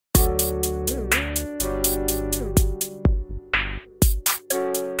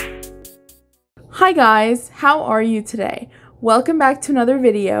Hi guys, how are you today? Welcome back to another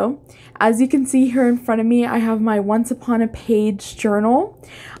video. As you can see here in front of me, I have my Once Upon a Page journal.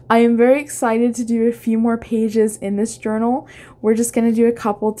 I am very excited to do a few more pages in this journal. We're just going to do a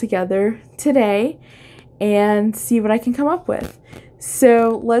couple together today and see what I can come up with.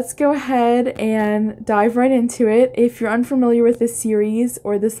 So let's go ahead and dive right into it. If you're unfamiliar with this series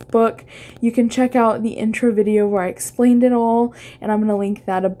or this book, you can check out the intro video where I explained it all, and I'm going to link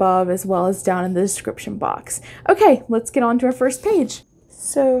that above as well as down in the description box. Okay, let's get on to our first page.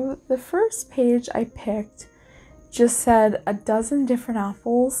 So the first page I picked just said a dozen different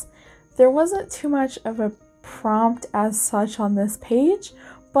apples. There wasn't too much of a prompt as such on this page,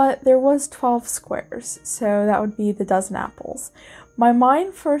 but there was 12 squares, so that would be the dozen apples. My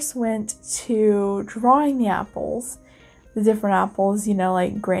mind first went to drawing the apples, the different apples, you know,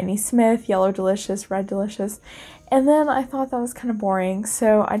 like Granny Smith, Yellow Delicious, Red Delicious, and then I thought that was kind of boring,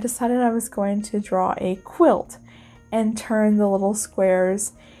 so I decided I was going to draw a quilt and turn the little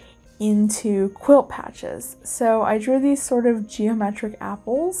squares into quilt patches. So I drew these sort of geometric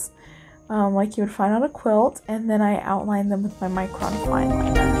apples, like you would find on a quilt, and then I outlined them with my micron fine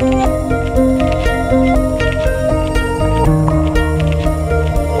liner.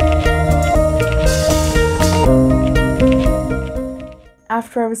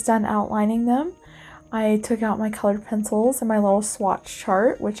 After I was done outlining them, I took out my colored pencils and my little swatch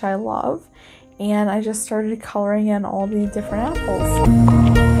chart, which I love, and I just started coloring in all the different apples.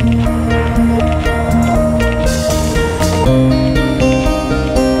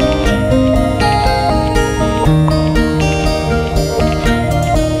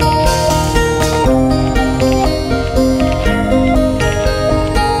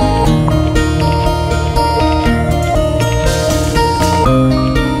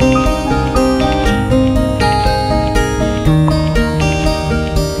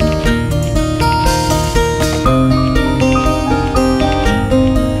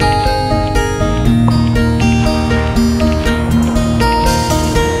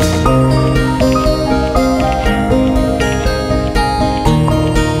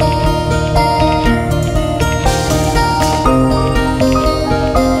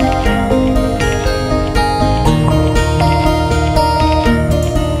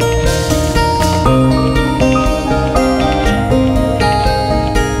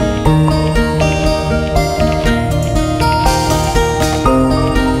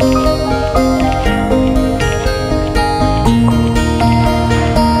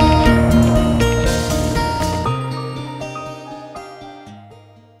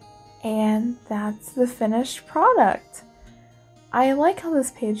 And that's the finished product. I like how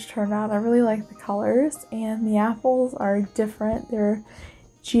this page turned out. I really like the colors, and the apples are different. They're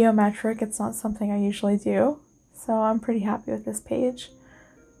geometric. It's not something I usually do, so I'm pretty happy with this page.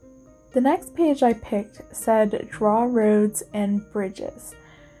 The next page I picked said draw roads and bridges.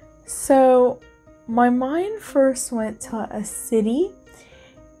 So my mind first went to a city,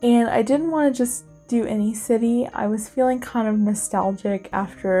 and I didn't want to just do any city. I was feeling kind of nostalgic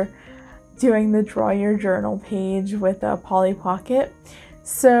after doing the Draw Your Journal page with a Polly Pocket.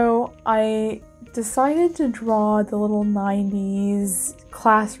 So I decided to draw the little 90s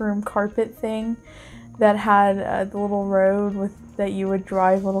classroom carpet thing that had the little road that you would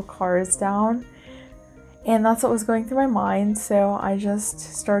drive little cars down. And that's what was going through my mind, so I just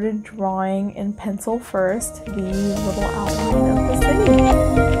started drawing in pencil first the little outline of the city.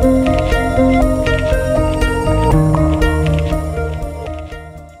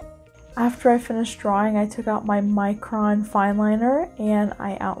 After I finished drawing, I took out my micron fine liner and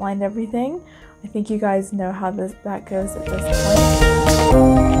I outlined everything. I think you guys know how that goes at this point.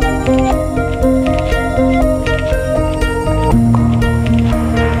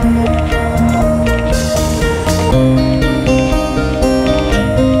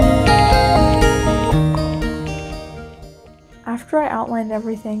 After I outlined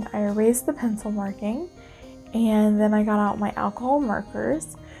everything, I erased the pencil marking, and then I got out my alcohol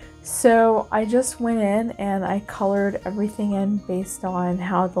markers. So I just went in and I colored everything in based on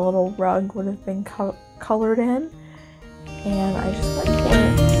how the little rug would have been colored in, and I just went for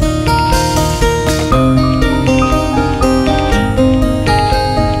it.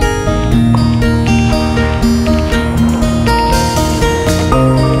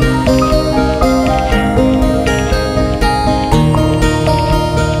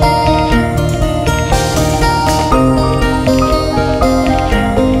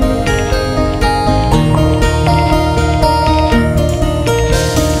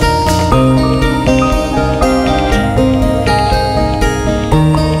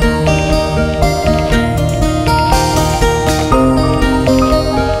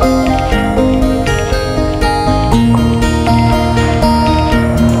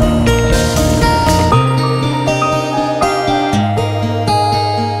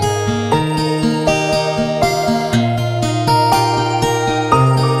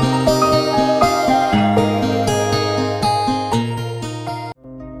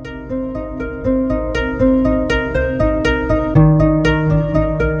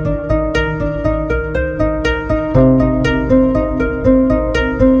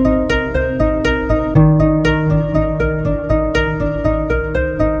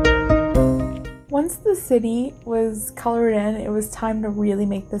 was time to really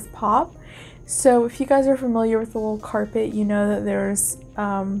make this pop. So if you guys are familiar with the little carpet, you know that there's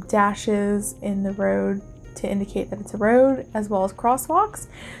dashes in the road to indicate that it's a road, as well as crosswalks.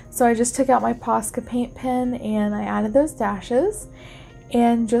 So I just took out my Posca paint pen and I added those dashes,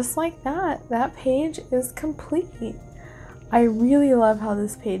 and just like that, that page is complete. I really love how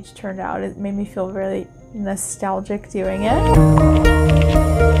this page turned out. It made me feel really nostalgic doing it.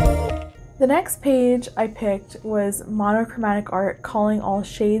 The next page I picked was monochromatic art, calling all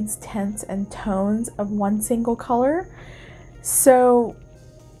shades, tints, and tones of one single color. So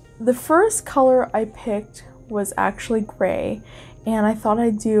the first color I picked was actually gray, and I thought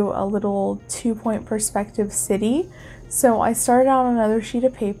I'd do a little 2-point perspective city. So I started out on another sheet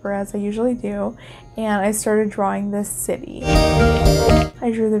of paper, as I usually do, and I started drawing this city.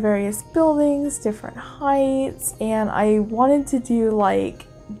 I drew the various buildings, different heights, and I wanted to do like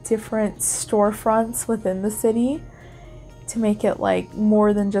different storefronts within the city to make it like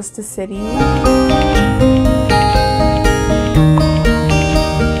more than just a city.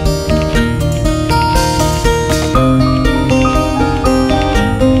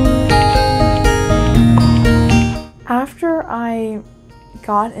 After I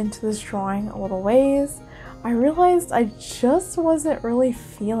got into this drawing a little ways, I realized I just wasn't really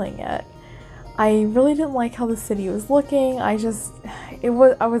feeling it. I really didn't like how the city was looking. I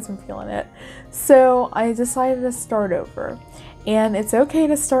wasn't feeling it. So I decided to start over. And it's okay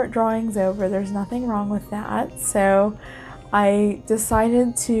to start drawings over. There's nothing wrong with that. So I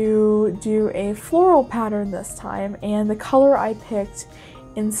decided to do a floral pattern this time, and the color I picked,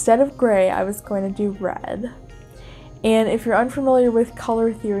 instead of gray, I was going to do red. And if you're unfamiliar with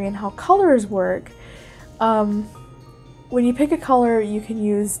color theory and how colors work, when you pick a color, you can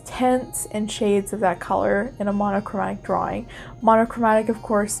use tints and shades of that color in a monochromatic drawing. Monochromatic, of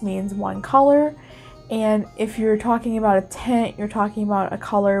course, means one color, and if you're talking about a tint, you're talking about a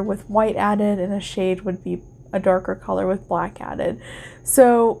color with white added, and a shade would be a darker color with black added.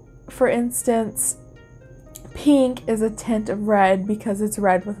 So, for instance, pink is a tint of red because it's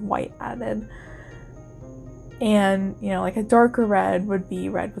red with white added. And, you know, like a darker red would be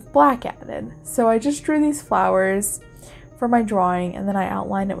red with black added. So I just drew these flowers for my drawing, and then I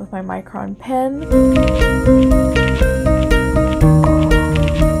outlined it with my micron pen.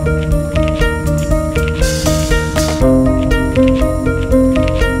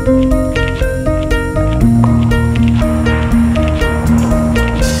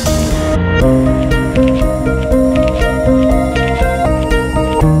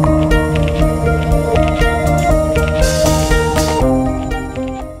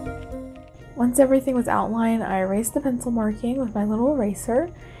 Once everything was outlined, I erased the pencil marking with my little eraser,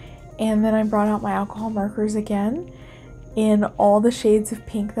 and then I brought out my alcohol markers again in all the shades of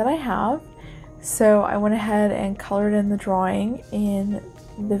pink that I have. So I went ahead and colored in the drawing in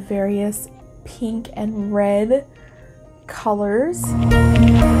the various pink and red colors.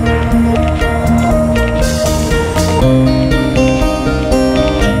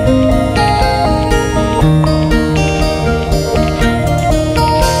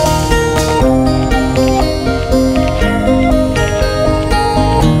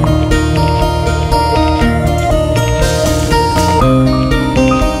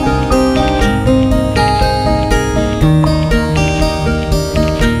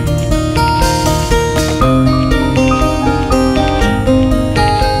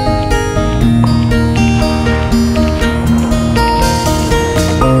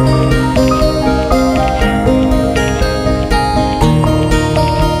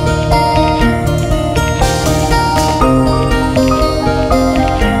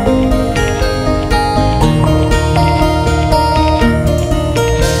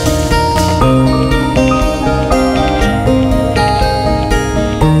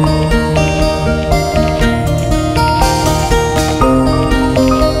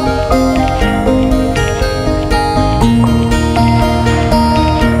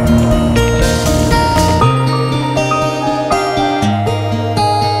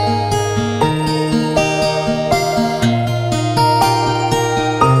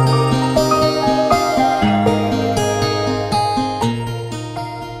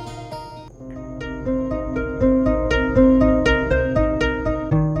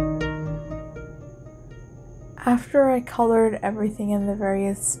 After I colored everything in the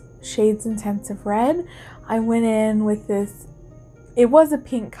various shades and tints of red, I went in with this, it was a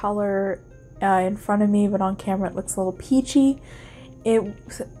pink color in front of me, but on camera it looks a little peachy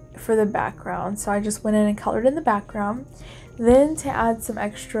for the background. So I just went in and colored in the background. Then to add some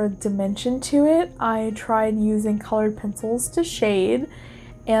extra dimension to it, I tried using colored pencils to shade,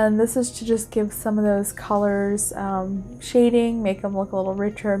 And this is to just give some of those colors shading, make them look a little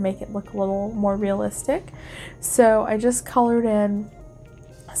richer, make it look a little more realistic. So I just colored in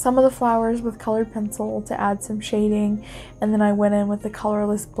some of the flowers with colored pencil to add some shading, and then I went in with the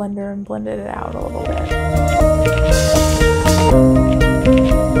colorless blender and blended it out a little bit.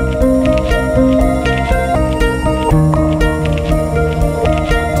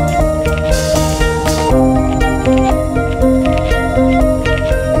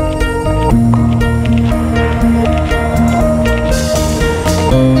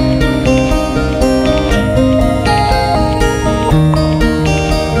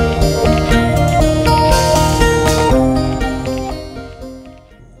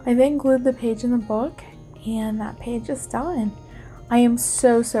 I then glued the page in the book, and that page is done. I am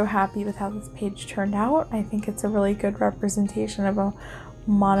so happy with how this page turned out. I think it's a really good representation of a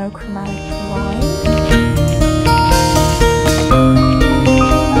monochromatic drawing.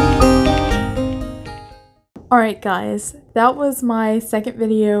 Alright guys, that was my second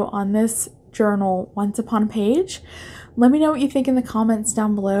video on this journal, Once Upon a Page. Let me know what you think in the comments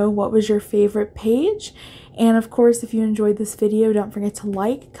down below. What was your favorite page? And of course, if you enjoyed this video, don't forget to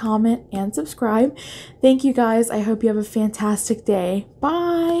like, comment, and subscribe. Thank you guys. I hope you have a fantastic day.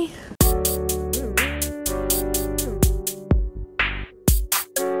 Bye!